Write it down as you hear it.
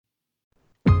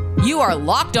You are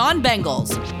Locked On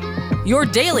Bengals, your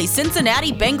daily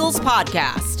Cincinnati Bengals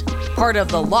podcast. Part of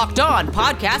the Locked On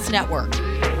Podcast Network,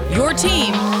 your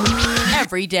team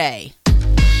every day.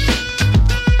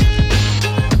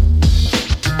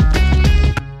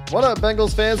 What up,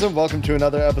 Bengals fans, and welcome to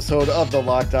another episode of the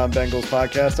Locked On Bengals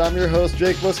podcast. I'm your host,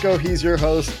 Jake Lisco. He's your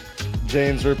host,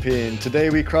 James Rapine. Today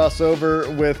we cross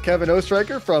over with Kevin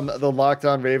Oestreicher from the Locked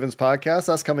On Ravens podcast.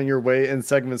 That's coming your way in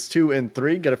segments 2 and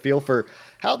 3. Get a feel for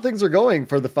how things are going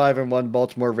for the 5-1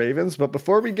 Baltimore Ravens. But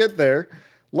before we get there,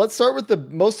 let's start with the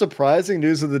most surprising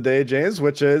news of the day, James,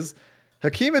 which is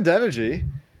Hakeem Adeniji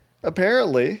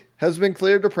apparently has been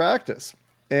cleared to practice.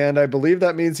 And I believe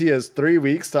that means he has 3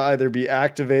 weeks to either be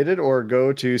activated or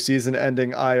go to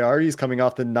season-ending IR. He's coming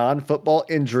off the non-football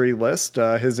injury list.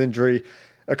 His injury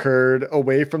occurred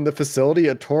away from the facility,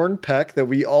 a torn pec that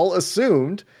we all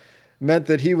assumed meant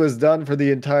that he was done for the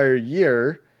entire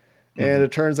year. And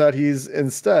it turns out he's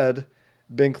instead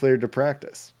been cleared to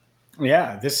practice.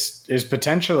 Yeah, this is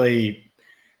potentially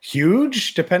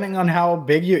huge depending on how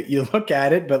big you look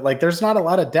at it. But like, there's not a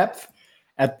lot of depth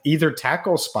at either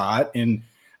tackle spot. And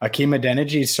Hakeem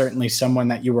Adeniji is certainly someone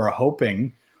that you were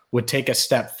hoping would take a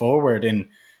step forward. And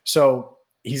so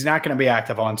he's not going to be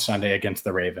active on Sunday against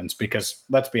the Ravens because,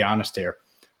 let's be honest here,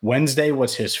 Wednesday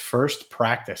was his first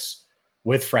practice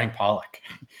with Frank Pollock.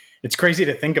 It's crazy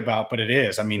to think about, but it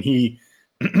is. I mean, he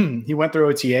went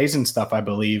through OTAs and stuff, I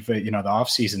believe, the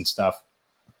offseason stuff,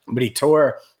 but he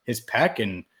tore his pec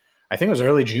in, I think it was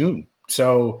early June.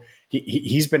 So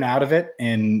he's been out of it.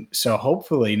 And so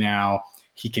hopefully now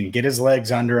he can get his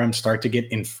legs under him, start to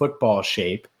get in football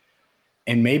shape.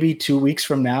 And maybe 2 weeks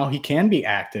from now, he can be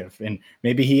active. And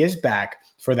maybe he is back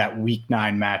for that week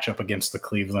 9 matchup against the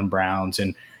Cleveland Browns.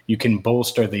 And you can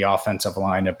bolster the offensive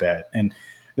line a bit. And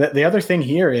the other thing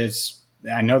here is,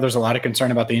 I know there's a lot of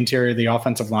concern about the interior of the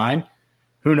offensive line.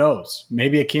 Who knows?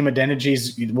 Maybe Hakeem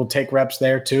Adeniji will take reps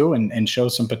there too and show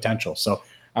some potential. So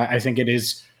I think it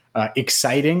is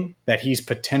exciting that he's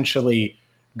potentially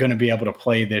going to be able to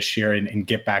play this year and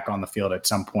get back on the field at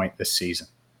some point this season.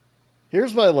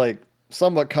 Here's my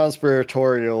somewhat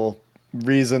conspiratorial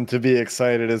reason to be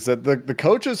excited is that the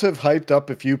coaches have hyped up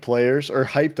a few players, or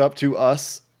hyped up to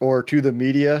us or to the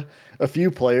media a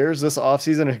few players this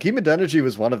offseason. Hakeem Adeniji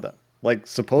was one of them.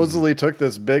 Supposedly took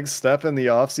this big step in the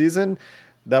offseason.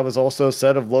 That was also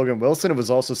said of Logan Wilson. It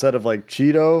was also said of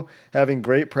Cheeto having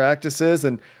great practices.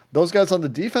 And those guys on the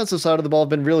defensive side of the ball have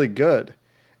been really good.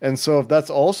 And so if that's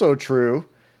also true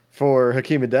for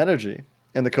Hakeem Adeniji,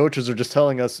 and the coaches are just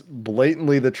telling us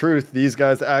blatantly the truth, these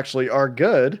guys actually are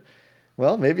good,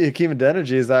 well, maybe Hakeem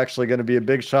Adeniji is actually going to be a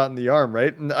big shot in the arm,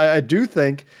 right? And I do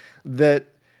think that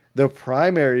the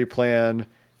primary plan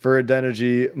for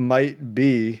Adeniji might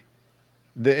be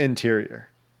the interior.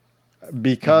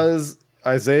 Because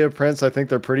Isaiah Prince, I think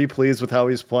they're pretty pleased with how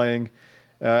he's playing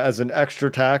as an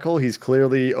extra tackle. He's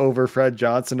clearly over Fred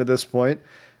Johnson at this point.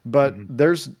 But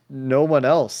there's no one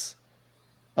else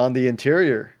on the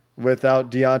interior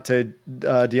without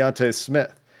Deontay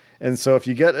Smith. And so if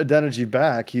you get Adeniji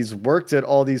back, he's worked at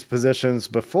all these positions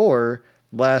before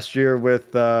last year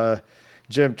with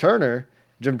Jim Turner.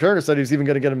 Jim Turner said he was even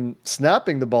going to get him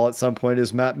snapping the ball at some point,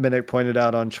 as Matt Minnick pointed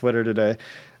out on Twitter today.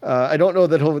 I don't know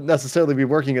that he'll necessarily be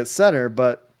working at center,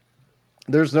 but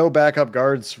there's no backup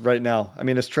guards right now. I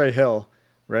mean, it's Trey Hill,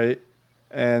 right?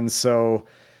 And so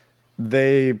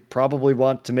they probably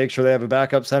want to make sure they have a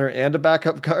backup center and a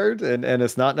backup guard, and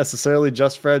it's not necessarily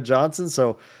just Fred Johnson.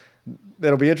 So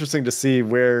it'll be interesting to see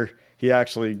where he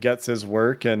actually gets his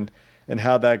work and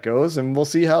how that goes, and we'll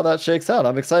see how that shakes out.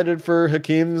 I'm excited for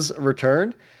Hakeem's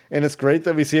return, and it's great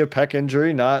that we see a pec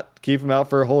injury not keep him out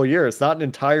for a whole year. It's not an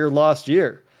entire lost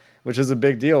year, which is a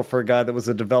big deal for a guy that was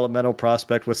a developmental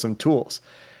prospect with some tools.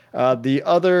 The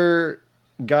other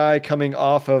guy coming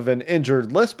off of an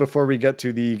injured list before we get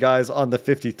to the guys on the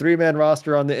 53-man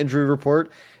roster on the injury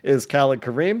report is Khalid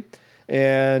Kareem.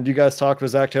 And you guys talked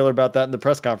with Zach Taylor about that in the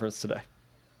press conference today.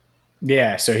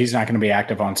 Yeah, so he's not going to be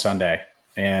active on Sunday.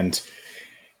 And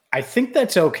I think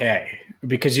that's okay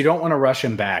because you don't want to rush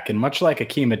him back. And much like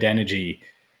Hakeem Adeniji,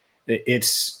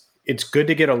 it's good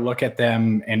to get a look at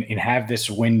them and have this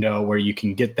window where you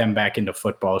can get them back into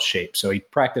football shape. So he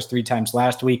practiced 3 times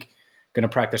last week, going to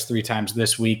practice 3 times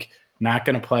this week, not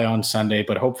going to play on Sunday,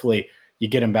 but hopefully you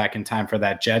get him back in time for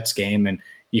that Jets game and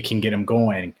you can get him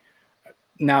going.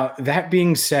 Now, that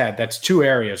being said, that's 2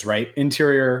 areas, right?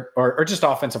 Interior or just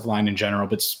offensive line in general,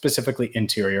 but specifically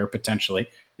interior potentially,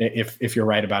 if you're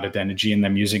right about Adeniji and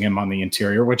them using him on the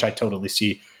interior, which I totally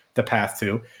see the path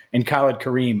to. And Khalid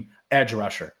Kareem, edge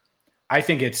rusher. I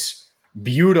think it's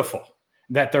beautiful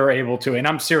that they're able to, and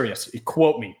I'm serious,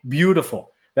 quote me,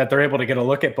 beautiful that they're able to get a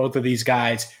look at both of these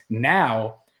guys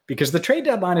now, because the trade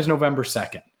deadline is November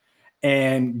 2nd.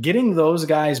 And getting those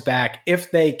guys back,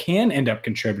 if they can end up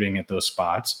contributing at those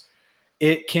spots,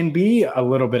 it can be a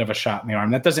little bit of a shot in the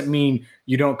arm. That doesn't mean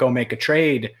you don't go make a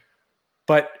trade,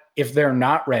 but if they're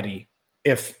not ready,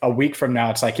 if a week from now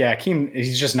it's like, yeah, Hakeem,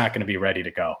 he's just not going to be ready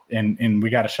to go, and we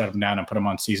got to shut him down and put him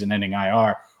on season-ending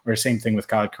IR, or same thing with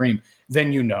Khalid Kareem,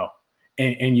 then you know,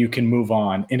 and you can move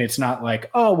on. And it's not like,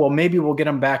 oh, well, maybe we'll get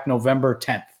him back November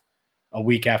 10th, a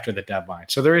week after the deadline.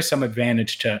 So there is some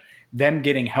advantage to them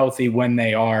getting healthy when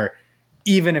they are,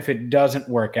 even if it doesn't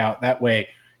work out. That way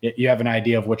you have an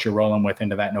idea of what you're rolling with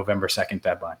into that November 2nd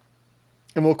deadline.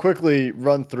 And we'll quickly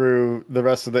run through the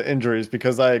rest of the injuries,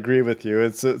 because I agree with you.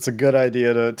 It's a good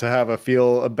idea to have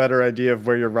a better idea of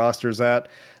where your roster's at.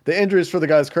 The injuries for the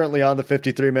guys currently on the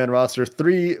 53-man roster: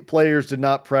 3 players did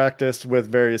not practice with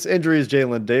various injuries.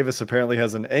 Jalen Davis apparently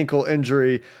has an ankle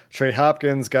injury. Trey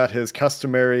Hopkins got his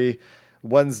customary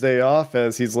Wednesday off,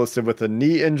 as he's listed with a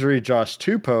knee injury. Josh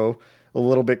Tupou, a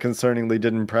little bit concerningly,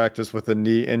 didn't practice with a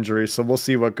knee injury. So we'll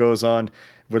see what goes on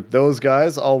with those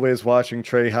guys. Always watching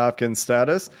Trey Hopkins'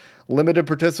 status. Limited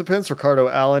participants: Ricardo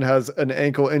Allen has an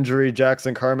ankle injury.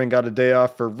 Jackson Carman got a day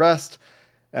off for rest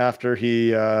after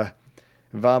he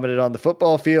vomited on the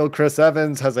football field. Chris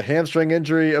Evans has a hamstring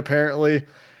injury, apparently.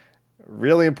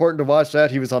 Really important to watch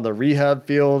that. He was on the rehab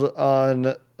field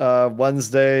on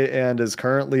Wednesday and is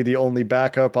currently the only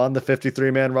backup on the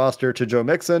 53-man roster to Joe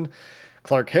Mixon.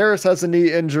 Clark Harris has a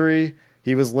knee injury.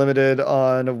 He was limited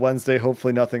on Wednesday.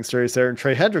 Hopefully nothing serious there. And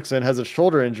Trey Hendrickson has a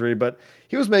shoulder injury, but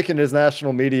he was making his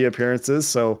national media appearances.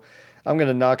 So I'm going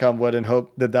to knock on wood and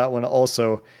hope that that one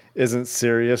also isn't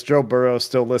serious. Joe Burrow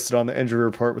still listed on the injury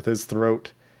report with his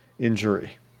throat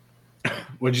injury.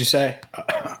 What'd you say?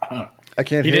 I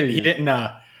can't hear you.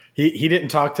 He didn't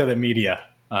talk to the media,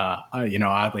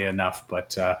 oddly enough,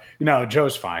 but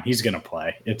Joe's fine. He's going to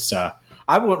play. It's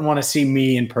I wouldn't want to see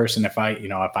me in person if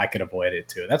I could avoid it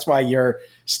too. That's why you're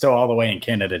still all the way in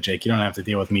Canada, Jake. You don't have to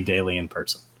deal with me daily in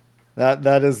person.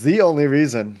 That is the only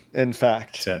reason, in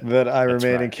fact, that I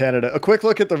remain in Canada. A quick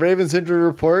look at the Ravens injury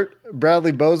report.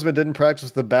 Bradley Bozeman didn't practice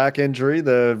with the back injury,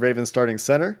 the Ravens starting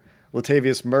center.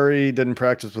 Latavius Murray didn't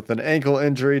practice with an ankle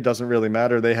injury. Doesn't really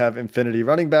matter. They have infinity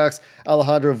running backs.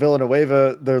 Alejandro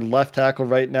Villanueva, their left tackle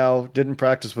right now, didn't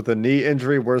practice with a knee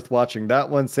injury. Worth watching that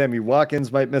one. Sammy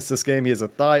Watkins might miss this game. He has a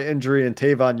thigh injury. And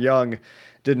Tavon Young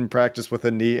didn't practice with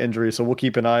a knee injury. So we'll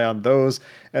keep an eye on those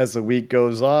as the week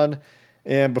goes on.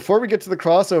 And before we get to the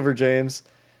crossover, James,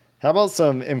 how about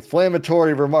some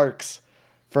inflammatory remarks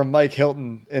from Mike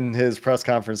Hilton in his press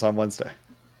conference on Wednesday?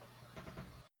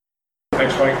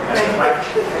 Thanks, Mike.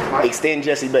 Extend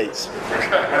Jesse Bates.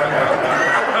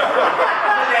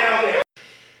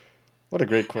 What a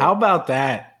great quote. How about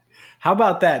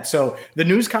that? So the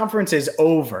news conference is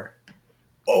over.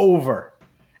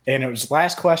 And it was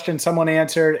last question someone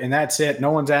answered, and that's it. No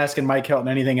one's asking Mike Hilton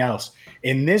anything else.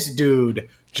 And this dude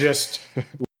just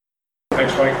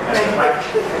Thanks,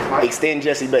 Mike. Extend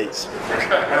Jesse Bates.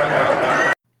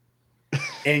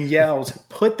 And yells,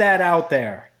 put that out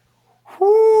there.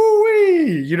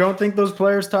 Whoo-wee. You don't think those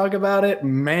players talk about it?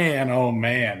 Man, oh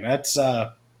man. That's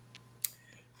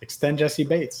extend Jesse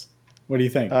Bates. What do you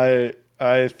think?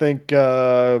 I think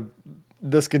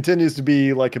this continues to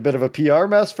be like a bit of a PR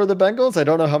mess for the Bengals. I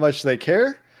don't know how much they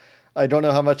care. I don't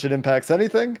know how much it impacts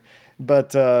anything,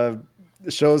 but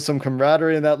it shows some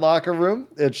camaraderie in that locker room.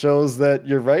 It shows that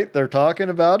you're right. They're talking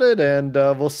about it, and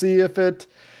we'll see if it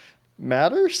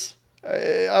matters.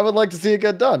 I would like to see it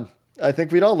get done. I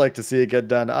think we'd all like to see it get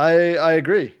done. I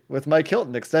agree with Mike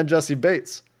Hilton. Extend Jesse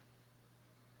Bates.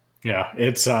 Yeah,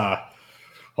 it's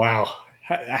wow.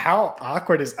 How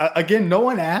awkward is again? No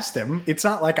one asked him. It's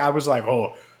not like I was like,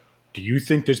 "Oh, do you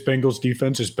think this Bengals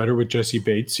defense is better with Jesse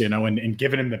Bates?" And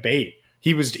giving him the bait.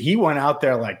 He went out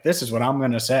there like, "This is what I'm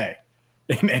going to say,"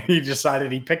 and he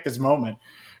decided he picked his moment,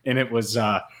 and it was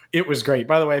great.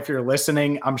 By the way, if you're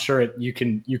listening, I'm sure you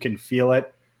can feel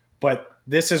it, but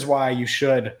this is why you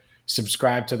should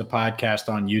subscribe to the podcast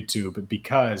on YouTube,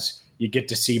 because you get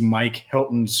to see Mike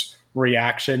Hilton's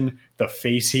reaction, the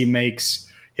face he makes,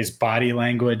 his body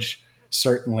language.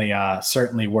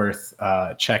 Certainly worth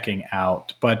checking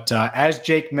out. But as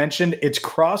Jake mentioned, it's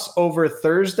crossover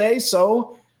Thursday,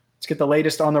 so let's get the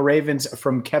latest on the Ravens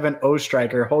from Kevin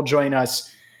Oestreicher. He'll join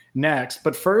us next.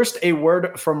 But first, a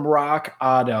word from Rock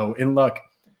Auto. And look,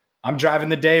 I'm driving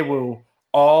the Daewoo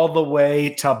all the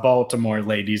way to Baltimore,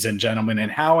 ladies and gentlemen. And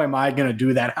how am I going to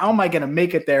do that? How am I going to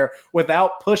make it there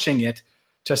without pushing it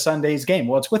to Sunday's game?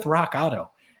 Well, it's with Rock Auto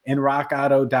and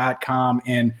rockauto.com.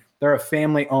 And they're a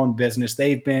family-owned business.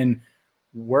 They've been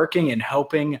working and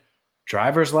helping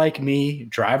drivers like me,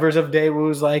 drivers of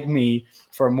Daewoo's like me,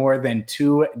 for more than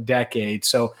 2 decades.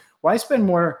 So why spend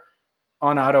more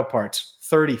on auto parts?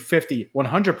 30, 50,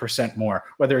 100% more,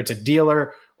 whether it's a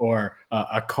dealer or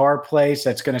a car place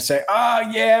that's going to say, oh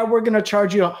yeah, we're going to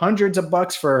charge you hundreds of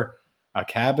bucks for a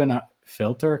cabin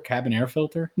air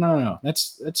filter. No.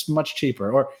 That's much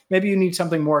cheaper. Or maybe you need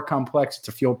something more complex. It's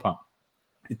a fuel pump.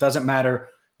 It doesn't matter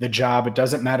the job. It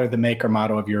doesn't matter the make or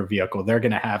model of your vehicle. They're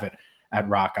going to have it at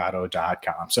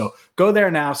rockauto.com. So go there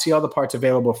now, see all the parts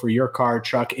available for your car,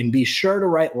 truck, and be sure to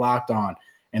write Locked On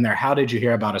in their How Did You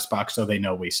Hear About Us box so they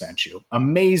know we sent you.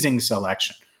 Amazing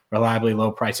selection, reliably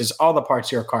low prices, all the parts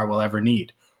your car will ever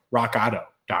need.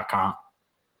 rockauto.com.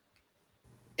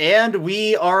 And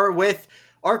we are with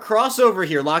our crossover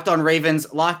here, Locked On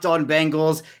Ravens, Locked On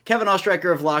Bengals. Kevin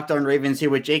Ostreicher of Locked On Ravens here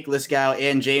with Jake Liskow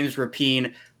and James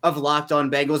Rapine of Locked On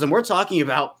Bengals. And we're talking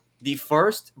about the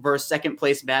first versus second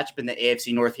place matchup in the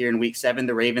AFC North here in Week 7.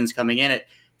 The Ravens coming in at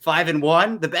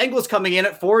 5-1. The Bengals coming in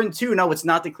at 4-2. No, it's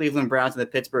not the Cleveland Browns and the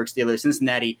Pittsburgh Steelers.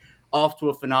 Cincinnati off to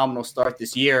a phenomenal start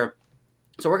this year.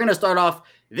 So we're going to start off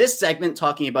this segment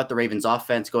talking about the Ravens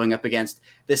offense going up against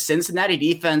the Cincinnati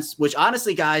defense, which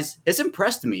honestly, guys, has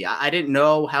impressed me. I didn't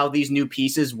know how these new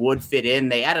pieces would fit in.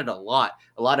 They added a lot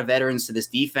of veterans to this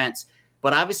defense.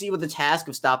 But obviously with the task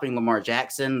of stopping Lamar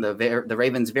Jackson, the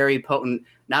Ravens' very potent,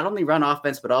 not only run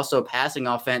offense, but also passing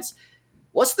offense.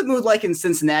 What's the mood like in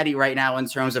Cincinnati right now in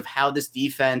terms of how this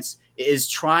defense is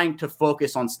trying to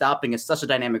focus on stopping such a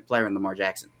dynamic player in Lamar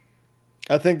Jackson?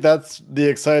 I think that's the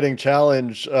exciting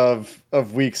challenge of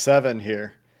Week 7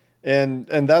 here. And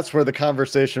that's where the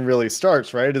conversation really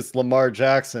starts, right? It's Lamar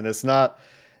Jackson. It's not,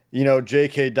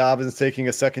 J.K. Dobbins taking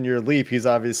a second-year leap. He's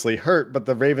obviously hurt, but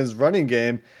the Ravens' running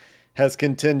game has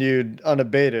continued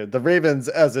unabated. The Ravens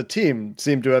as a team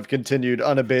seem to have continued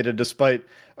unabated despite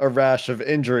a rash of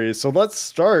injuries. So let's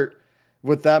start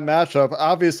with that matchup.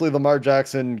 Obviously, Lamar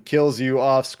Jackson kills you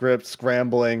off script,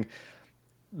 scrambling.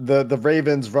 The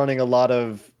Ravens running a lot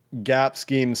of gap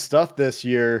scheme stuff this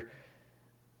year.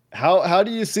 How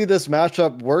do you see this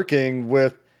matchup working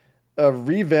with a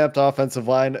revamped offensive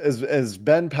line? Is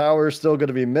Ben Powers still going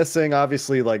to be missing?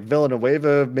 Obviously, like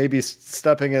Villanueva maybe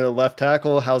stepping in at left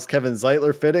tackle. How's Kevin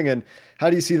Zeitler fitting? And how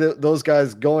do you see those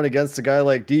guys going against a guy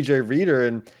like DJ Reader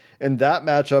and that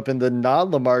matchup in the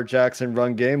non-Lamar Jackson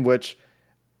run game, which,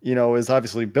 is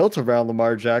obviously built around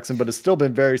Lamar Jackson, but has still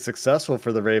been very successful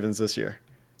for the Ravens this year?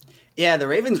 Yeah, the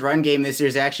Ravens' run game this year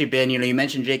has actually been, you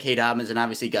mentioned J.K. Dobbins and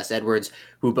obviously Gus Edwards,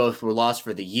 who both were lost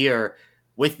for the year.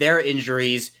 With their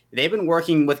injuries, they've been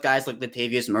working with guys like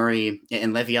Latavius Murray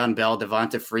and Le'Veon Bell,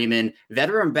 Devonta Freeman,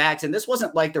 veteran backs. And this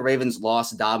wasn't like the Ravens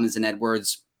lost Dobbins and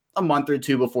Edwards a month or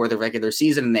two before the regular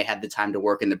season, and they had the time to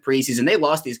work in the preseason. They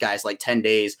lost these guys like 10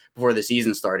 days before the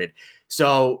season started.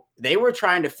 So they were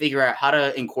trying to figure out how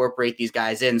to incorporate these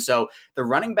guys in. So the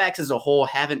running backs as a whole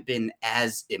haven't been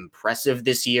as impressive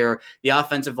this year. The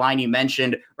offensive line, you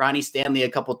mentioned Ronnie Stanley a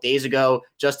couple of days ago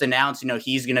just announced,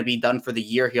 he's going to be done for the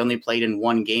year. He only played in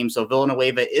one game. So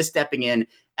Villanueva is stepping in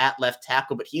at left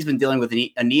tackle, but he's been dealing with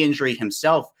a knee injury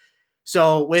himself.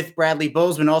 So with Bradley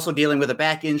Bozeman also dealing with a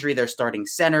back injury, their starting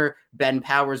center, Ben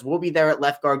Powers, will be there at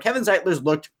left guard. Kevin Zeitler's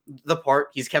looked the part.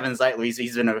 He's Kevin Zeitler.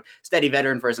 He's been a steady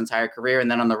veteran for his entire career. And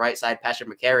then on the right side, Patrick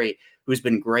McCary, who's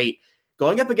been great.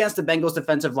 Going up against the Bengals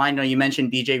defensive line, you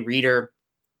mentioned DJ Reader.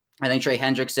 I think Trey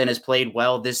Hendrickson has played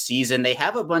well this season. They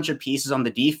have a bunch of pieces on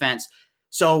the defense.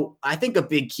 So I think a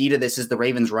big key to this is the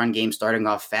Ravens run game starting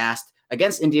off fast.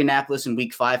 Against Indianapolis in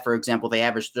Week 5, for example, they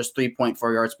averaged just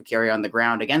 3.4 yards per carry on the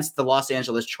ground. Against the Los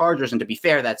Angeles Chargers, and to be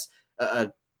fair, that's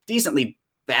a decently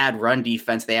bad run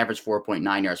defense. They averaged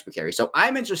 4.9 yards per carry. So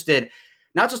I'm interested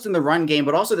not just in the run game,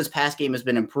 but also this pass game has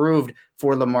been improved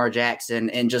for Lamar Jackson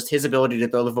and just his ability to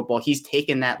throw the football. He's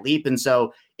taken that leap. And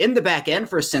so in the back end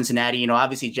for Cincinnati,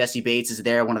 obviously Jesse Bates is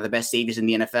there, one of the best safeties in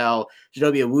the NFL.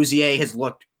 Jadobe Awuzie has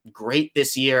looked great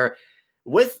this year.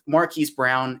 With Marquise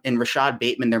Brown and Rashad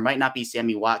Bateman, there might not be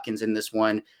Sammy Watkins in this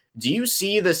one. Do you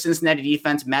see the Cincinnati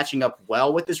defense matching up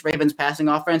well with this Ravens passing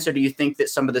offense, or do you think that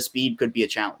some of the speed could be a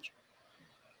challenge?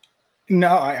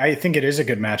 No, I think it is a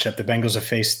good matchup. The Bengals have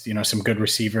faced, some good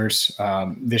receivers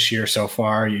this year so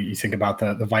far. You think about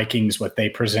the Vikings, what they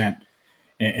present.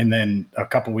 And then a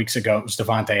couple weeks ago, it was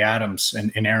Devontae Adams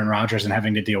and Aaron Rodgers and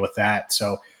having to deal with that.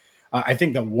 So I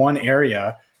think the one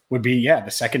area would be, the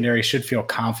secondary should feel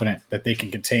confident that they can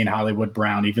contain Hollywood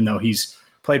Brown, even though he's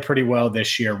played pretty well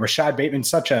this year. Rashad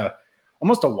Bateman's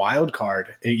almost a wild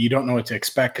card. You don't know what to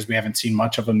expect because we haven't seen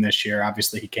much of him this year.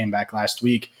 Obviously, he came back last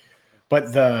week.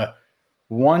 But the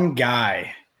one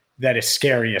guy that is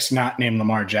scariest, not named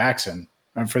Lamar Jackson,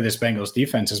 for this Bengals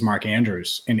defense is Mark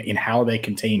Andrews in how they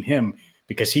contain him,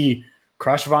 because he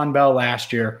crushed Von Bell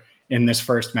last year in this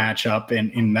first matchup.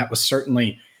 And that was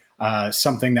certainly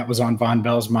something that was on Von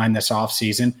Bell's mind this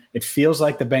offseason. It feels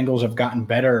like the Bengals have gotten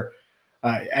better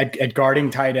at guarding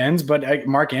tight ends, but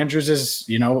Mark Andrews is,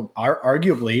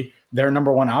 arguably their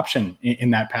number one option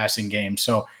in that passing game.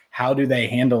 So how do they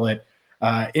handle it?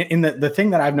 In the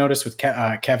thing that I've noticed with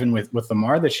Kevin with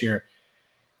Lamar this year,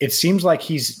 it seems like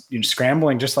he's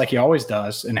scrambling just like he always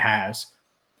does and has,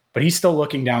 but he's still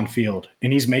looking downfield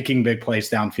and he's making big plays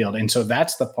downfield. And so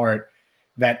that's the part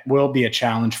that will be a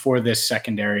challenge for this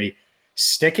secondary,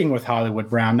 sticking with Hollywood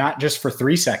Brown, not just for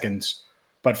 3 seconds,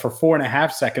 but for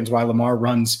 4.5 seconds while Lamar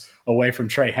runs away from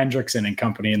Trey Hendrickson and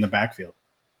company in the backfield.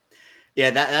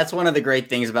 Yeah, that's one of the great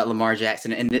things about Lamar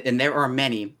Jackson, and there are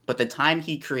many, but the time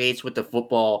he creates with the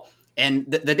football and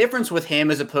the difference with him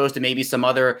as opposed to maybe some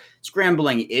other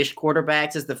scrambling-ish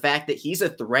quarterbacks is the fact that he's a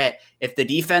threat. If the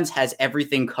defense has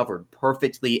everything covered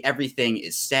perfectly, everything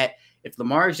is set. If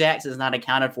Lamar Jackson is not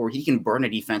accounted for, he can burn a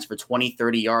defense for 20,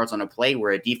 30 yards on a play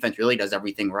where a defense really does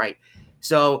everything right.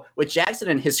 So with Jackson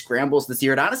and his scrambles this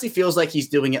year, it honestly feels like he's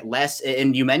doing it less.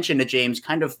 And you mentioned it, James,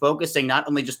 kind of focusing not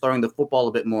only just throwing the football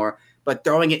a bit more, but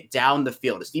throwing it down the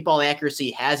field. His deep ball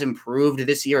accuracy has improved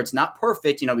this year. It's not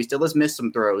perfect. He still has missed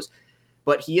some throws,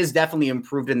 but he has definitely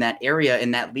improved in that area.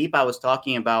 And that leap I was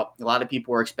talking about, a lot of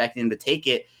people were expecting him to take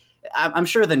it. I'm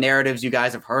sure the narratives you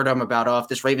guys have heard them about, if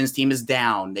this Ravens team is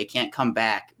down, they can't come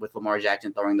back with Lamar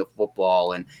Jackson throwing the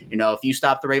football. And, if you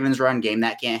stop the Ravens run game,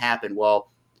 that can't happen.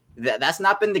 Well, that's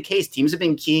not been the case. Teams have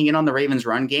been keying in on the Ravens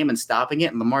run game and stopping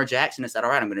it. And Lamar Jackson has said,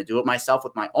 all right, I'm going to do it myself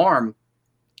with my arm.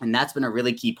 And that's been a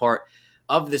really key part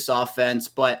of this offense.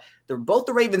 But both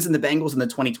the Ravens and the Bengals in the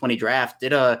 2020 draft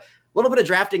did a little bit of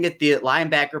drafting at the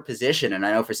linebacker position. And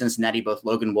I know for Cincinnati, both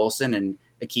Logan Wilson and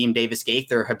Hakeem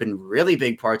Davis-Gaither have been really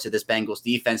big parts of this Bengals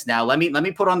defense. Now, let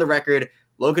me put on the record,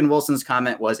 Logan Wilson's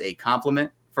comment was a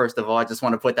compliment. First of all, I just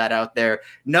want to put that out there.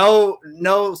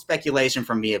 No speculation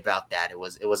from me about that. It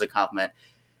was a compliment.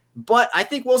 But I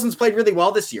think Wilson's played really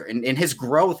well this year, and his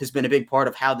growth has been a big part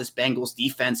of how this Bengals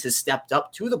defense has stepped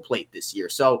up to the plate this year.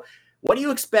 So what do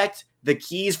you expect the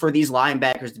keys for these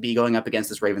linebackers to be going up against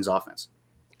this Ravens offense?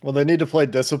 Well, they need to play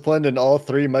disciplined, and all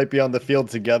three might be on the field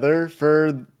together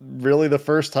for really the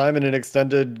first time in an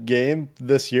extended game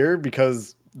this year,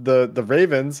 because the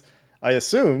Ravens, I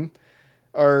assume,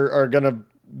 are going to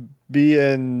be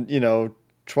in,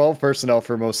 12 personnel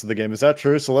for most of the game. Is that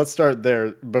true? So let's start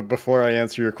there. But before I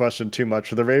answer your question too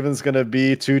much, are the Ravens going to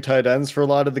be 2 tight ends for a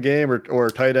lot of the game, or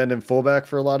tight end and fullback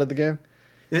for a lot of the game?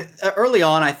 Early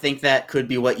on, I think that could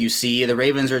be what you see. The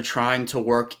Ravens are trying to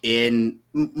work in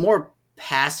more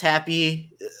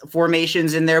pass-happy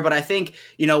formations in there. But I think,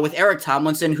 with Eric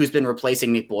Tomlinson, who's been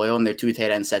replacing Nick Boyle in their 2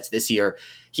 tight end sets this year,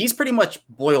 he's pretty much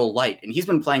Boyle light, and he's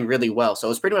been playing really well. So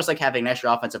it's pretty much like having an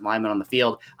extra offensive lineman on the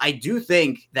field. I do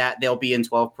think that they'll be in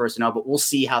 12 personnel, but we'll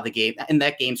see how the game, and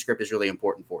that game script is really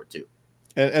important for it too.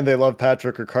 And they love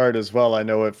Patrick Ricard as well, I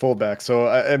know, at fullback. So,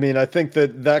 I think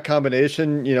that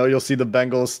combination, you'll see the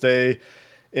Bengals stay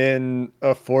in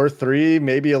a 4-3,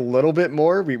 maybe a little bit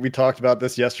more. We talked about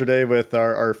this yesterday with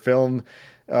our film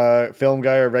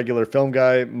guy, our regular film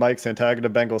guy, Mike Santagata,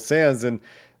 Bengals Sands, and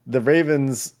the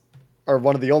Ravens are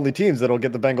one of the only teams that'll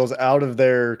get the Bengals out of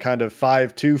their kind of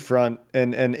 5-2 front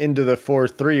and into the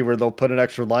 4-3, where they'll put an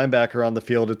extra linebacker on the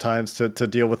field at times to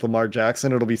deal with Lamar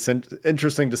Jackson. It'll be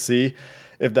interesting to see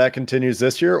if that continues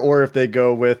this year, or if they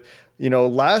go with,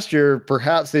 last year,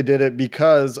 perhaps they did it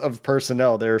because of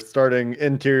personnel. They're starting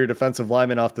interior defensive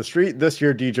linemen off the street. This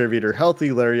year, DJ Reader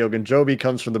healthy. Larry Ogunjobi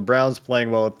comes from the Browns,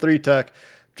 playing well at 3-tech.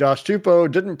 Josh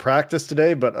Tupou didn't practice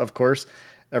today, but of course,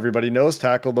 everybody knows,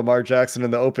 tackled Lamar Jackson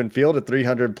in the open field at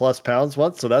 300-plus pounds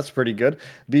once, so that's pretty good.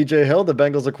 B.J. Hill, the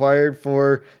Bengals acquired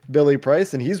for Billy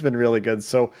Price, and he's been really good.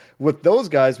 So with those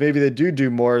guys, maybe they do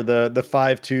more the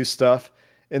 5-2 stuff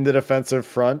in the defensive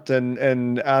front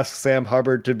and ask Sam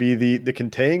Hubbard to be the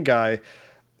contain guy.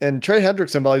 And Trey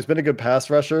Hendrickson, while he's been a good pass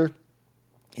rusher,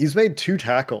 he's made 2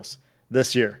 tackles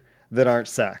this year that aren't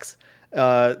sacks.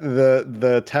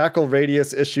 The tackle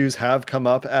radius issues have come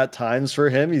up at times for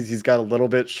him. He's got a little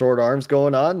bit short arms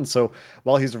going on. And so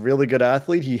while he's a really good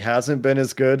athlete, he hasn't been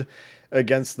as good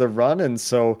against the run. And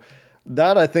so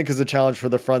that, I think, is a challenge for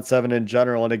the front seven in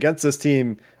general. And against this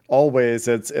team, always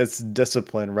it's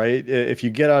discipline, right? If you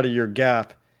get out of your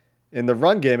gap in the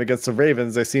run game against the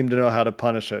Ravens, they seem to know how to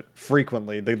punish it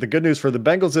frequently. The good news for the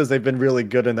Bengals is they've been really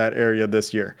good in that area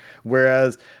this year.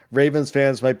 Whereas Ravens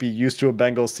fans might be used to a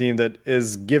Bengals team that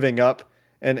is giving up,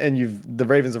 and the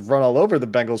Ravens have run all over the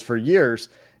Bengals for years,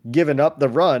 given up the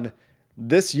run.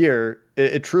 This year,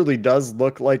 it truly does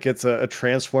look like it's a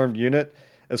transformed unit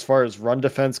as far as run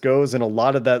defense goes. And a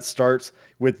lot of that starts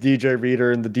with DJ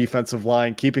Reader and the defensive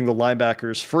line, keeping the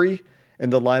linebackers free,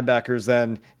 and the linebackers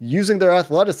then using their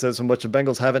athleticism, which the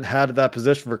Bengals haven't had at that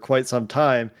position for quite some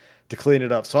time, to clean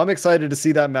it up. So I'm excited to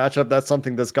see that matchup. That's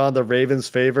something that's gone the Ravens'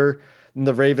 favor and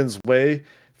the Ravens' way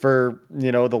for,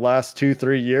 the last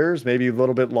 2-3 years, maybe a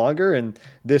little bit longer. And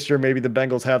this year, maybe the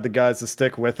Bengals have the guys to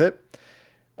stick with it.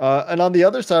 And on the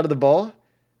other side of the ball,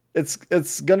 it's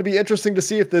going to be interesting to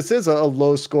see if this is a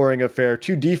low-scoring affair.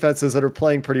 Two defenses that are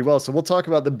playing pretty well. So we'll talk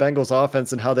about the Bengals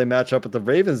offense and how they match up with the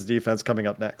Ravens defense coming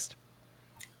up next.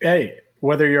 Hey,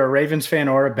 whether you're a Ravens fan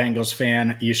or a Bengals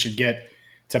fan, you should get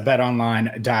to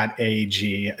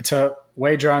betonline.ag to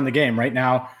wager on the game. Right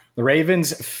now, the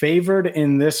Ravens favored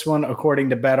in this one, according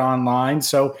to BetOnline.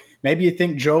 So maybe you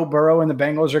think Joe Burrow and the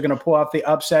Bengals are going to pull off the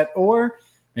upset, or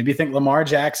maybe you think Lamar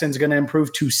Jackson's going to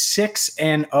improve to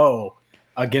 6-0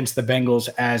 against the Bengals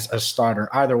as a starter.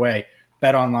 Either way,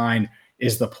 BetOnline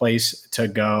is the place to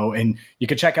go. And you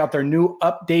can check out their new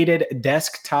updated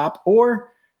desktop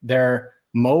or their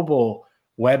mobile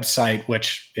website,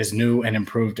 which is new and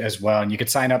improved as well. And you can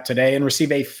sign up today and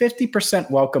receive a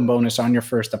 50% welcome bonus on your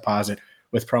first deposit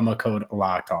with promo code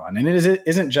Locked On. And it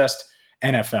isn't just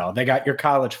NFL. They got your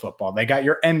college football. They got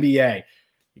your NBA.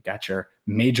 You got your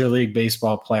Major League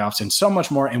Baseball playoffs and so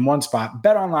much more in one spot,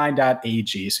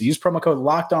 betonline.ag. So use promo code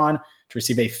Locked On to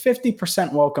receive a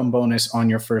 50% welcome bonus on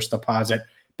your first deposit.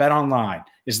 BetOnline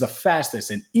is the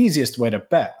fastest and easiest way to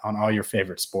bet on all your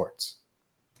favorite sports.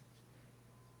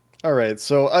 All right,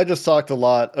 so I just talked a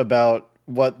lot about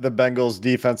what the Bengals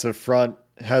defensive front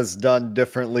has done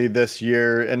differently this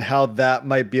year and how that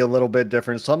might be a little bit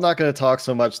different. So I'm not going to talk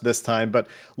so much this time, but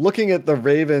looking at the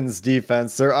Ravens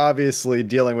defense, they're obviously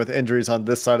dealing with injuries on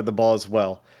this side of the ball as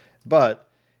well. But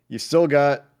you still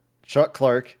got Chuck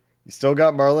Clark, you still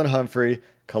got Marlon Humphrey,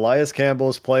 Calais Campbell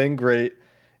is playing great,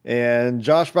 and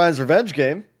Josh Bryan's revenge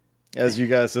game, as you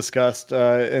guys discussed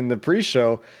in the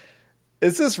pre-show.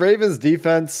 Is this Ravens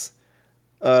defense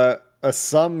a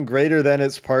sum greater than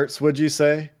its parts, would you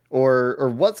say? Or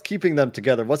what's keeping them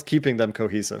together? What's keeping them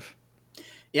cohesive?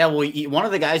 Yeah, well, one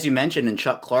of the guys you mentioned, and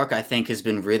Chuck Clark, I think, has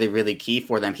been really, really key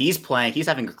for them. He's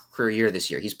having a career year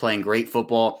this year. He's playing great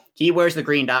football. He wears the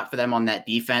green dot for them on that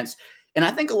defense. And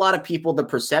I think a lot of people, the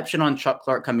perception on Chuck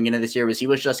Clark coming into this year was he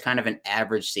was just kind of an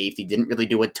average safety, didn't really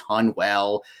do a ton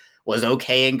well, was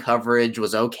okay in coverage,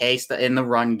 was okay in the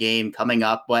run game coming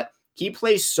up, but he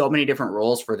plays so many different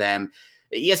roles for them.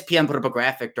 ESPN put up a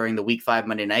graphic during the Week 5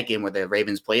 Monday night game where the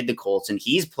Ravens played the Colts, and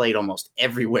he's played almost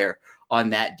everywhere on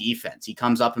that defense. He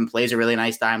comes up and plays a really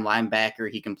nice dime linebacker.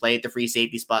 He can play at the free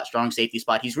safety spot, strong safety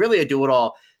spot. He's really a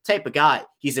do-it-all type of guy.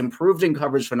 He's improved in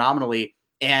coverage phenomenally,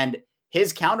 and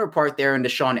his counterpart there in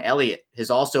Deshaun Elliott has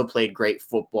also played great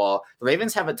football. The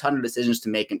Ravens have a ton of decisions to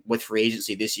make with free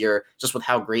agency this year, just with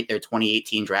how great their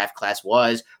 2018 draft class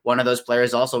was. One of those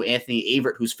players also Anthony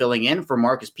Averett, who's filling in for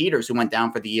Marcus Peters, who went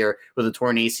down for the year with a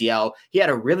torn ACL. He had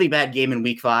a really bad game in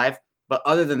Week 5, but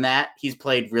other than that, he's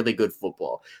played really good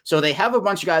football. So they have a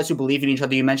bunch of guys who believe in each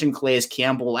other. You mentioned Calais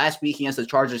Campbell. Last week against the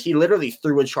Chargers, he literally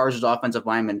threw a Chargers offensive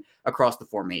lineman across the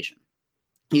formation.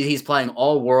 He's playing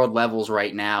all world levels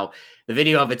right now. The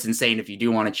video of it's insane if you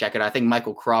do want to check it. I think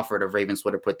Michael Crawford of Ravens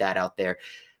Twitter put that out there.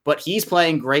 But he's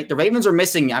playing great. The Ravens are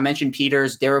missing, I mentioned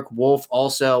Peters, Derek Wolfe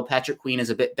also. Patrick Queen is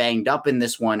a bit banged up in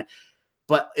this one.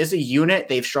 But as a unit,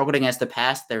 they've struggled against the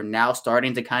pass. They're now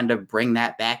starting to kind of bring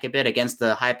that back a bit. Against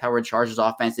the high-powered Chargers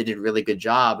offense, they did a really good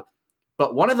job.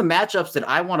 But one of the matchups that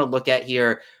I want to look at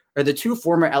here are the two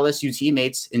former LSU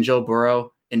teammates in Joe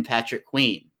Burrow and Patrick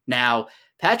Queen. Now,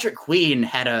 Patrick Queen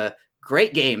had a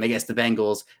great game against the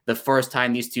Bengals the first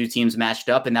time these two teams matched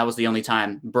up, and that was the only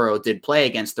time Burrow did play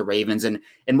against the Ravens. And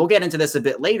we'll get into this a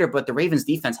bit later, but the Ravens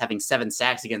defense having 7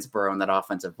 sacks against Burrow in that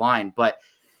offensive line. But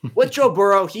with Joe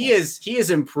Burrow, he is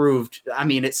improved. I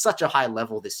mean, it's such a high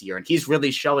level this year, and he's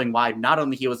really showing why not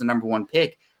only he was the number 1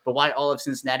 pick, but why all of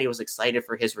Cincinnati was excited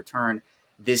for his return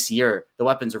this year. The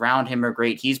weapons around him are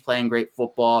great. He's playing great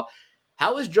football.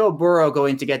 How is Joe Burrow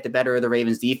going to get the better of the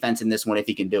Ravens defense in this one if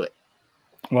he can do it?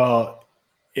 Well,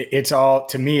 it's all,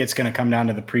 to me, it's going to come down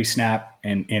to the pre-snap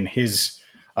and his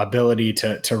ability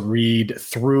to read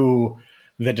through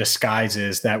the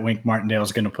disguises that Wink Martindale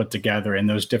is going to put together and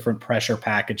those different pressure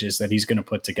packages that he's going to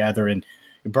put together. And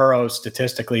Burrow,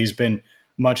 statistically, has been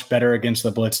much better against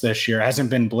the blitz this year. Hasn't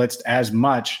been blitzed as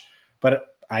much,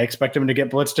 but I expect him to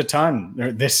get blitzed a ton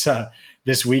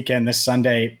this weekend, this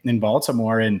Sunday in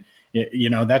Baltimore. And,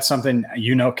 that's something,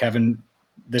 Kevin,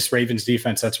 this Ravens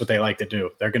defense, that's what they like to do.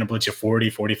 They're going to blitz you 40,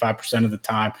 45% of the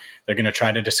time. They're going to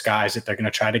try to disguise it. They're going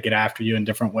to try to get after you in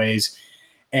different ways.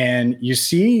 And you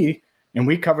see, and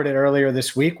we covered it earlier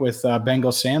this week with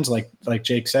Bengal Sands, like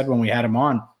Jake said when we had him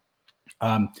on.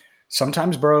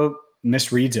 Sometimes Burrow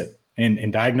misreads it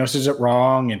and diagnoses it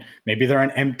wrong, and maybe they're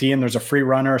on empty and there's a free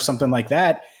runner or something like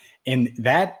that. And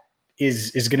that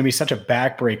is going to be such a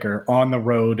backbreaker on the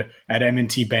road at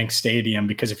M&T Bank Stadium,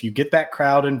 because if you get that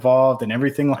crowd involved and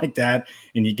everything like that,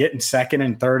 and you get in second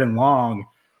and third and long,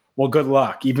 well, good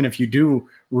luck. Even if you do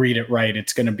read it right,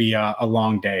 it's going to be a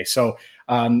long day. So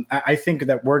I think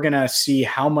that we're going to see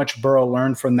how much Burrow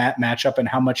learned from that matchup and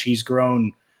how much he's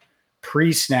grown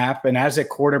pre-snap and as a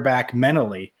quarterback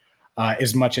mentally,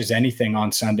 as much as anything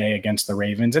on Sunday against the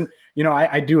Ravens. And,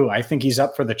 I think he's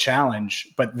up for the challenge,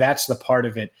 but that's the part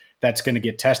of it that's going to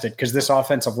get tested, because this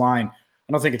offensive line,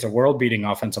 I don't think it's a world-beating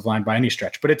offensive line by any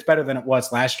stretch, but it's better than it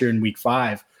was last year in week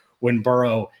 5 when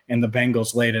Burrow and the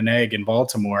Bengals laid an egg in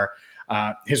Baltimore.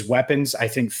 His weapons, I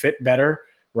think, fit better,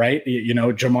 right?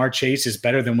 Jamar Chase is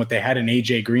better than what they had in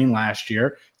A.J. Green last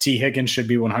year. T. Higgins should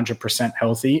be 100%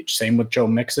 healthy. Same with Joe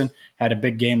Mixon, had a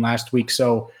big game last week.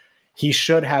 So he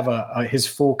should have his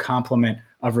full complement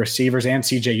of receivers, and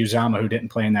C.J. Uzama, who didn't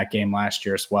play in that game last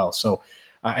year as well. So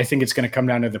I think it's going to come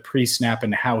down to the pre-snap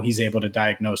and how he's able to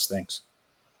diagnose things.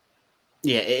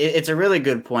 Yeah, it's a really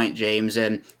good point, James.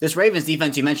 And this Ravens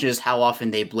defense, you mentioned, is how often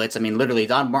they blitz. I mean, literally,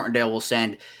 Don Martindale will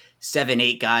send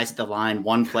 7-8 guys at the line.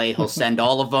 One play, he'll send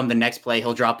all of them. The next play,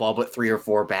 he'll drop all but 3 or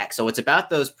 4 back. So it's about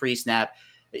those pre-snap,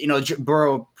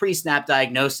 Burrow pre-snap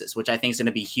diagnosis, which I think is going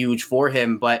to be huge for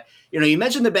him. But, you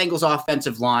mentioned the Bengals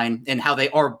offensive line and how they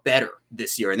are better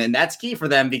this year. And then that's key for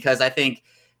them, because I think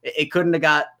it couldn't have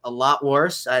got a lot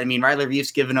worse. I mean, Riley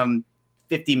Reeves given them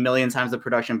 50 million times the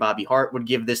production Bobby Hart would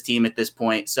give this team at this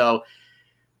point. So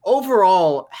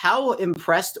overall, how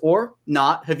impressed or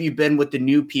not have you been with the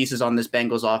new pieces on this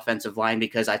Bengals offensive line?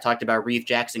 Because I talked about Reef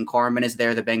Jackson Carman is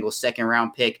there, the Bengals second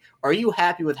round pick. Are you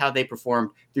happy with how they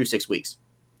performed through 6 weeks?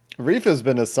 Reef has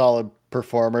been a solid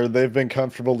performer. They've been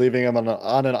comfortable leaving him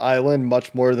on an island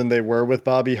much more than they were with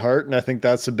Bobby Hart, and I think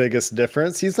that's the biggest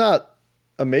difference. He's not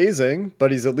amazing,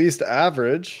 but he's at least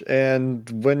average. And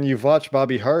when you've watched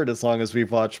Bobby Hart, as long as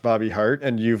we've watched Bobby Hart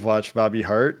and you've watched Bobby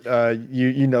Hart,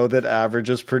 you know that average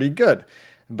is pretty good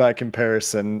by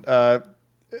comparison.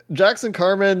 Jackson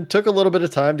Carman took a little bit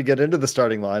of time to get into the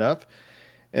starting lineup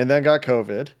and then got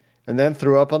COVID and then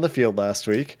threw up on the field last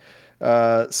week.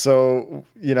 So,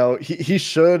 he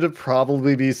should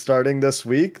probably be starting this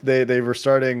week. They were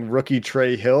starting rookie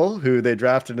Trey Hill, who they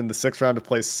drafted in the 6th round to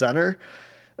play center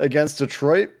against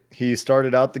Detroit. He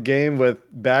started out the game with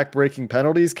back-breaking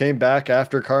penalties, came back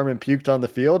after Carman puked on the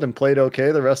field and played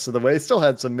okay the rest of the way. Still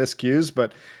had some miscues,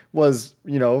 but was,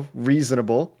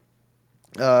 reasonable.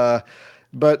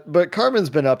 But Carman's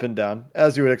been up and down,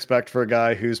 as you would expect for a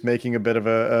guy who's making a bit of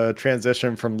a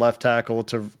transition from left tackle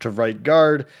to right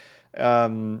guard.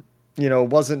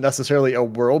 Wasn't necessarily a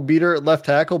world beater at left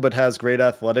tackle, but has great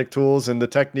athletic tools, and the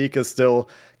technique is still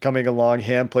coming along,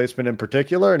 hand placement in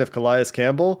particular. And if Calais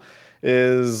Campbell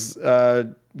is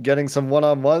getting some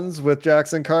one-on-ones with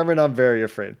Jackson Carman, I'm very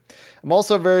afraid. I'm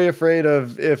also very afraid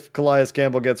of if Calais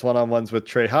Campbell gets one-on-ones with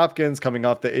Trey Hopkins coming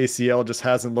off the ACL, just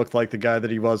hasn't looked like the guy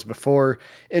that he was before.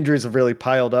 Injuries have really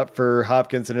piled up for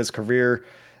Hopkins in his career.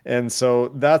 And so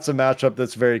that's a matchup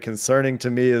that's very concerning to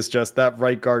me, is just that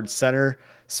right guard center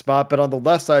spot. But on the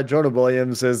left side, Jonah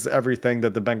Williams is everything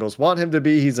that the Bengals want him to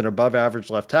be. He's an above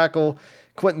average left tackle.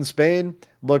 Quentin Spain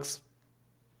looks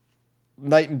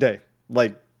night and day,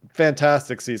 like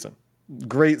fantastic season.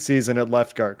 Great season at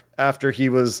left guard after he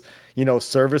was,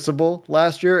 serviceable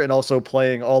last year and also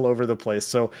playing all over the place.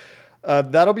 So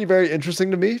that'll be very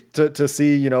interesting to me to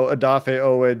see, Odafe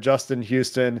Owe, Justin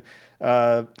Houston,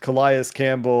 Calais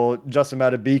Campbell, Justin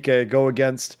Madubuike go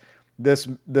against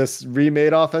this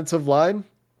remade offensive line.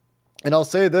 And I'll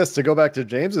say this to go back to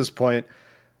James's point,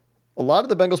 a lot of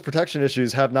the Bengals protection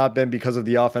issues have not been because of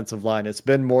the offensive line. It's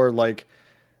been more like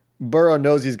Burrow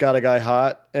knows he's got a guy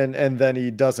hot and then he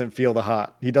doesn't feel the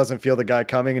hot. He doesn't feel the guy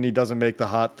coming and he doesn't make the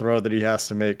hot throw that he has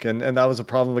to make. And that was a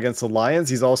problem against the Lions.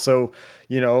 He's also,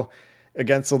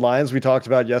 against the Lions, we talked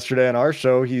about yesterday on our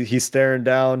show, he's staring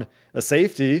down a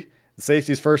safety. The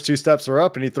safety's first 2 steps are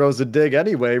up and he throws a dig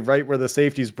anyway, right where the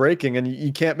safety's breaking. And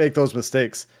you can't make those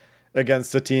mistakes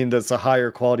against a team that's a higher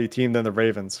quality team than the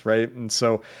Ravens, right? And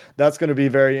so that's going to be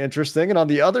very interesting. And on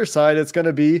the other side, is it going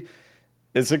to be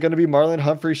Marlon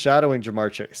Humphrey shadowing Jamar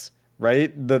Chase,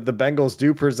 right? The Bengals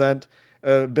do present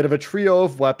a bit of a trio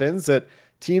of weapons that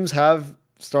teams have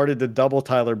started to double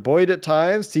Tyler Boyd at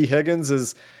times. T. Higgins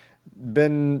has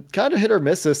been kind of hit or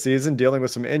miss this season, dealing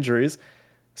with some injuries.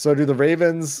 So do the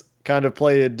Ravens kind of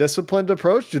play a disciplined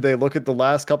approach? Do they look at the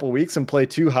last couple of weeks and play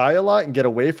too high a lot and get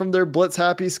away from their blitz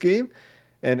happy scheme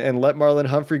and let Marlon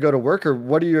Humphrey go to work? Or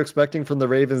what are you expecting from the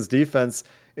Ravens defense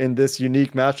in this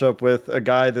unique matchup with a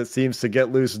guy that seems to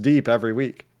get loose deep every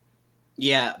week?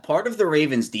 Yeah, part of the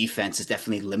Ravens defense is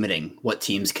definitely limiting what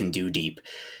teams can do deep.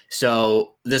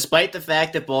 So despite the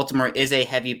fact that Baltimore is a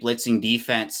heavy blitzing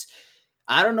defense,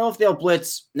 I don't know if they'll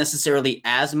blitz necessarily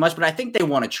as much, but I think they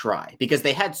want to try because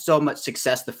they had so much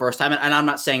success the first time. And I'm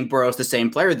not saying Burrow's the same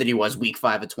player that he was week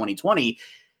 5 of 2020,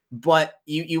 but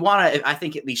you want to, I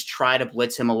think, at least try to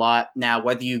blitz him a lot. Now,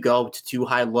 whether you go to too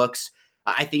high looks,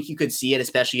 I think you could see it,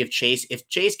 especially if Chase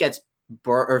gets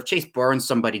or if Chase burns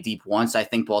somebody deep once. I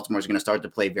think Baltimore's going to start to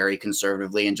play very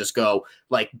conservatively and just go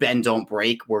like bend, don't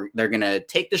break, where they're going to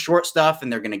take the short stuff and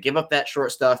they're going to give up that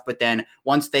short stuff. But then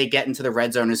once they get into the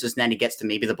red zone, as Cincinnati gets to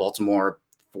maybe the Baltimore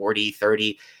 40,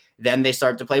 30, then they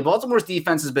start to play. Baltimore's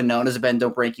defense has been known as a bend,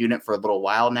 don't break unit for a little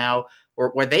while now,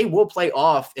 where they will play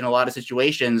off in a lot of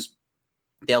situations.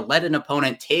 They'll let an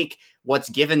opponent take what's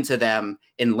given to them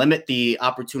and limit the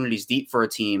opportunities deep for a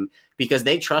team because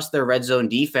they trust their red zone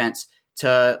defense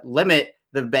to limit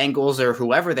the Bengals or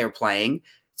whoever they're playing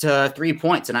to 3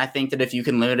 points. And I think that if you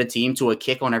can limit a team to a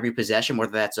kick on every possession,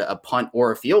 whether that's a punt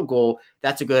or a field goal,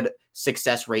 that's a good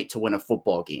success rate to win a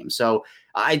football game. So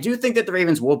I do think that the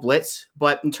Ravens will blitz,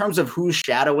 but in terms of who's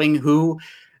shadowing who,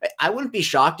 I wouldn't be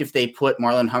shocked if they put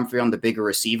Marlon Humphrey on the bigger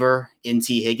receiver in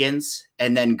T. Higgins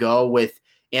and then go with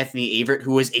Anthony Averett,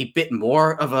 who is a bit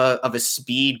more of a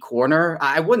speed corner.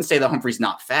 I wouldn't say that Humphrey's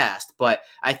not fast, but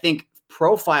I think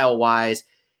profile-wise,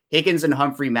 Higgins and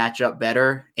Humphrey match up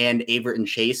better, and Averett and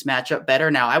Chase match up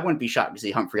better. Now, I wouldn't be shocked to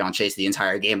see Humphrey on Chase the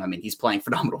entire game. I mean, he's playing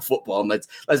phenomenal football, and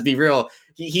let's be real.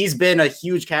 He's been a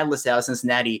huge catalyst how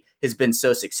Cincinnati has been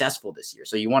so successful this year.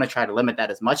 So you want to try to limit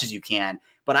that as much as you can.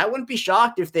 But I wouldn't be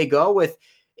shocked if they go with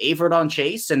Averett on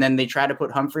Chase, and then they try to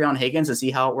put Humphrey on Higgins and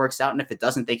see how it works out. And if it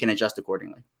doesn't, they can adjust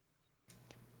accordingly.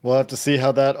 We'll have to see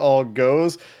how that all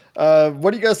goes.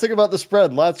 What do you guys think about the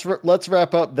spread? Let's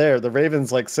wrap up there. The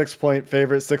Ravens like 6-point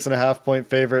favorites, 6.5-point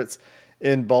favorites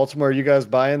in Baltimore. Are you guys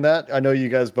buying that? I know you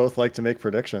guys both like to make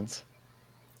predictions.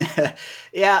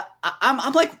 Yeah,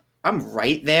 I'm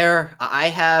right there.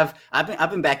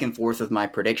 I've been back and forth with my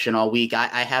prediction all week. I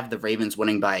have the Ravens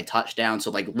winning by a touchdown, so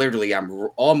like literally I'm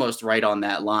almost right on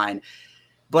that line.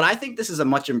 But I think this is a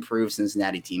much improved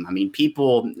Cincinnati team. I mean,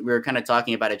 we were kind of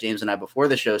talking about it, James and I, before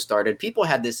the show started. People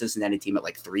had this Cincinnati team at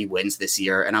like 3 wins this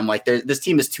year. And I'm like, this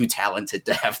team is too talented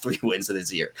to have 3 wins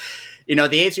this year. You know,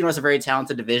 the AFC North is a very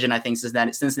talented division. I think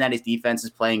Cincinnati's defense is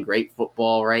playing great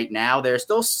football right now. There are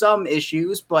still some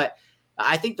issues, but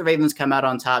I think the Ravens come out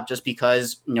on top just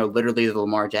because, you know, literally the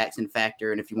Lamar Jackson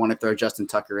factor. And if you want to throw Justin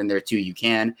Tucker in there too, you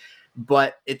can.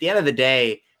 But at the end of the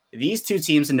day, these two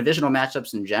teams in divisional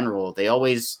matchups in general, they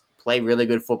always play really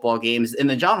good football games. In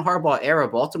the John Harbaugh era,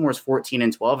 Baltimore's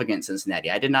 14-12 against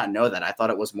Cincinnati. I did not know that. I thought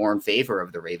it was more in favor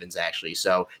of the Ravens, actually.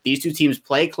 So these two teams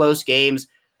play close games.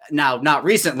 Now, not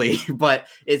recently, but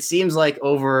it seems like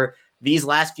over these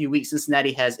last few weeks,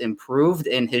 Cincinnati has improved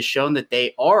and has shown that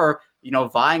they are, you know,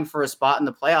 vying for a spot in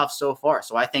the playoffs so far.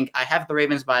 So I think I have the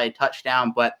Ravens by a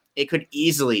touchdown, but it could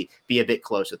easily be a bit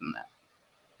closer than that.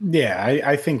 Yeah,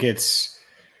 I think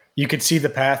you could see the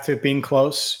path to it being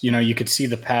close. You know, you could see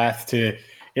the path to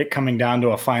it coming down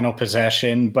to a final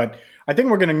possession. But I think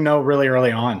we're going to know really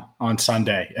early on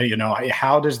Sunday. You know,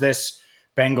 how does this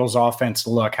Bengals offense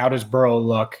look? How does Burrow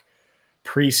look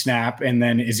pre-snap? And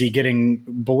then is he getting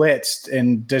blitzed?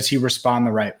 And does he respond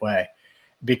the right way?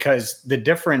 Because this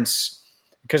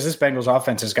Bengals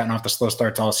offense has gotten off the slow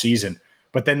starts all season,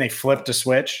 but then they flipped a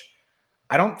switch.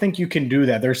 I don't think you can do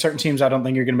that. There are certain teams I don't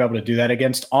think you're going to be able to do that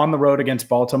against. On the road against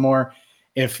Baltimore,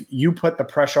 if you put the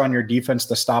pressure on your defense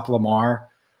to stop Lamar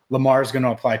is going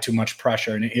to apply too much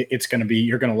pressure, and it's going to be,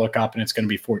 you're going to look up and it's going to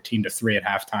be 14-3 at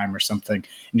halftime or something,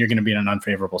 and you're going to be in an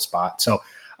unfavorable spot. So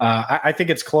I think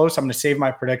it's close. I'm going to save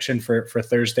my prediction for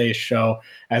Thursday's show,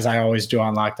 as I always do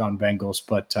on Locked On Bengals.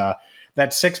 But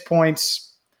that 6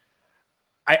 points,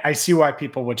 I see why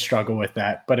people would struggle with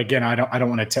that. But again, I don't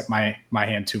want to tip my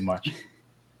hand too much.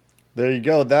 There you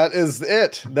go. That is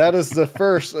it. That is the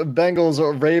first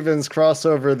Bengals-Ravens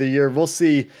crossover of the year. We'll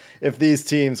see if these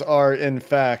teams are, in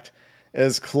fact,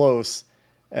 as close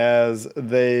as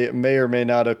they may or may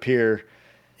not appear.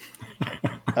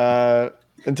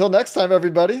 Until next time,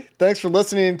 everybody, thanks for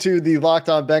listening to the Locked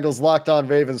On Bengals, Locked On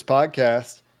Ravens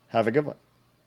podcast. Have a good one.